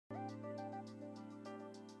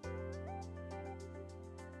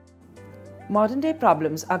Modern-day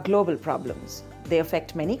problems are global problems. They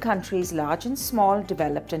affect many countries, large and small,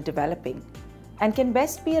 developed and developing, and can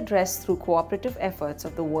best be addressed through cooperative efforts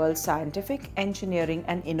of the world's scientific, engineering,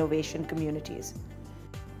 and innovation communities.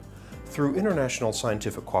 Through international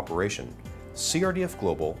scientific cooperation, CRDF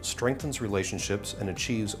Global strengthens relationships and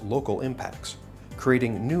achieves local impacts,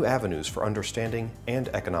 creating new avenues for understanding and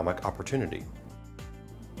economic opportunity.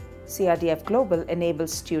 CRDF Global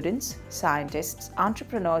enables students, scientists,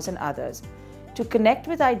 entrepreneurs, and others to connect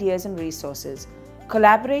with ideas and resources,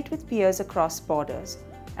 collaborate with peers across borders,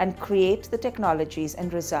 and create the technologies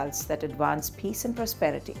and results that advance peace and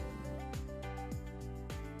prosperity.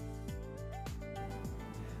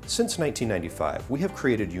 Since 1995, we have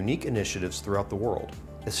created unique initiatives throughout the world,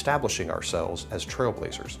 establishing ourselves as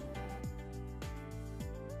trailblazers.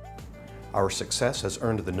 Our success has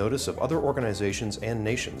earned the notice of other organizations and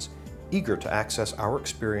nations eager to access our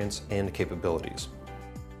experience and capabilities.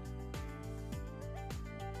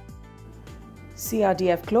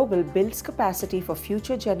 CRDF Global builds capacity for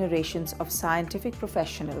future generations of scientific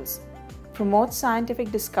professionals, promotes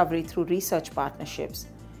scientific discovery through research partnerships,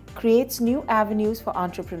 creates new avenues for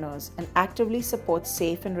entrepreneurs, and actively supports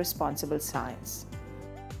safe and responsible science.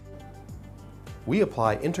 We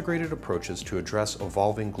apply integrated approaches to address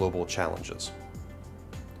evolving global challenges.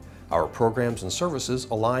 Our programs and services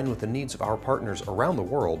align with the needs of our partners around the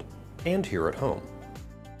world and here at home.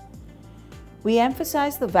 We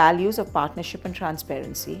emphasize the values of partnership and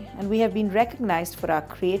transparency, and we have been recognized for our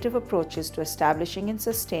creative approaches to establishing and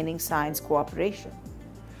sustaining science cooperation.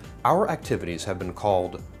 Our activities have been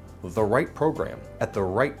called the right program at the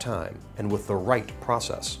right time and with the right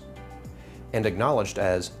process, and acknowledged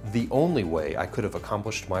as the only way I could have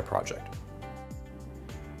accomplished my project.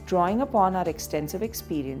 Drawing upon our extensive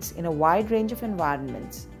experience in a wide range of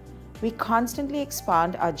environments, we constantly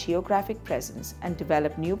expand our geographic presence and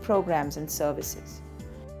develop new programs and services.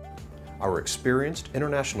 Our experienced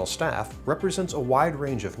international staff represents a wide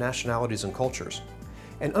range of nationalities and cultures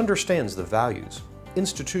and understands the values,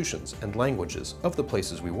 institutions, and languages of the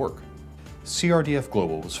places we work. CRDF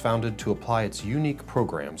Global was founded to apply its unique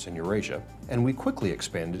programs in Eurasia, and we quickly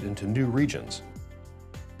expanded into new regions.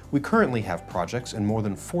 We currently have projects in more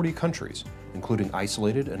than 40 countries, including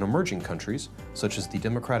isolated and emerging countries such as the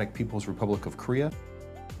Democratic People's Republic of Korea.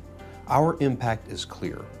 Our impact is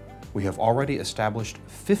clear. We have already established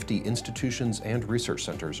 50 institutions and research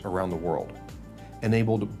centers around the world,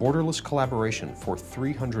 enabled borderless collaboration for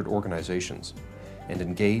 300 organizations, and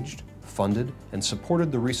engaged, funded, and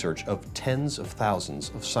supported the research of tens of thousands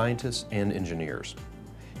of scientists and engineers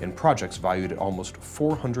in projects valued at almost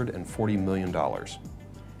 $440 million.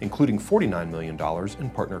 Including $49 million in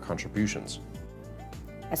partner contributions.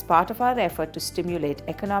 As part of our effort to stimulate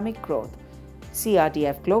economic growth,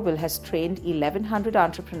 CRDF Global has trained 1,100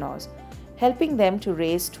 entrepreneurs, helping them to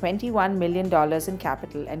raise $21 million in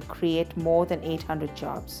capital and create more than 800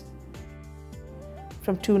 jobs.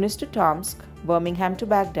 From Tunis to Tomsk, Birmingham to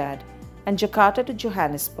Baghdad, and Jakarta to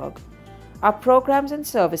Johannesburg, our programs and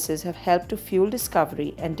services have helped to fuel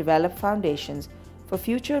discovery and develop foundations for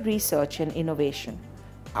future research and innovation.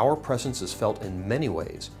 Our presence is felt in many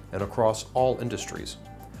ways and across all industries,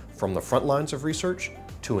 from the front lines of research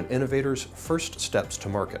to an innovator's first steps to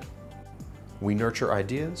market. We nurture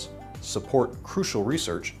ideas, support crucial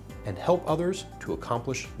research, and help others to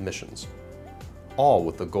accomplish missions, all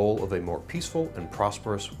with the goal of a more peaceful and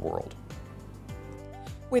prosperous world.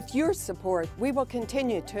 With your support, we will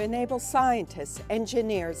continue to enable scientists,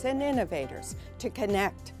 engineers, and innovators to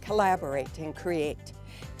connect, collaborate, and create.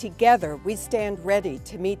 Together, we stand ready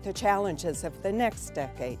to meet the challenges of the next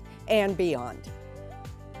decade and beyond.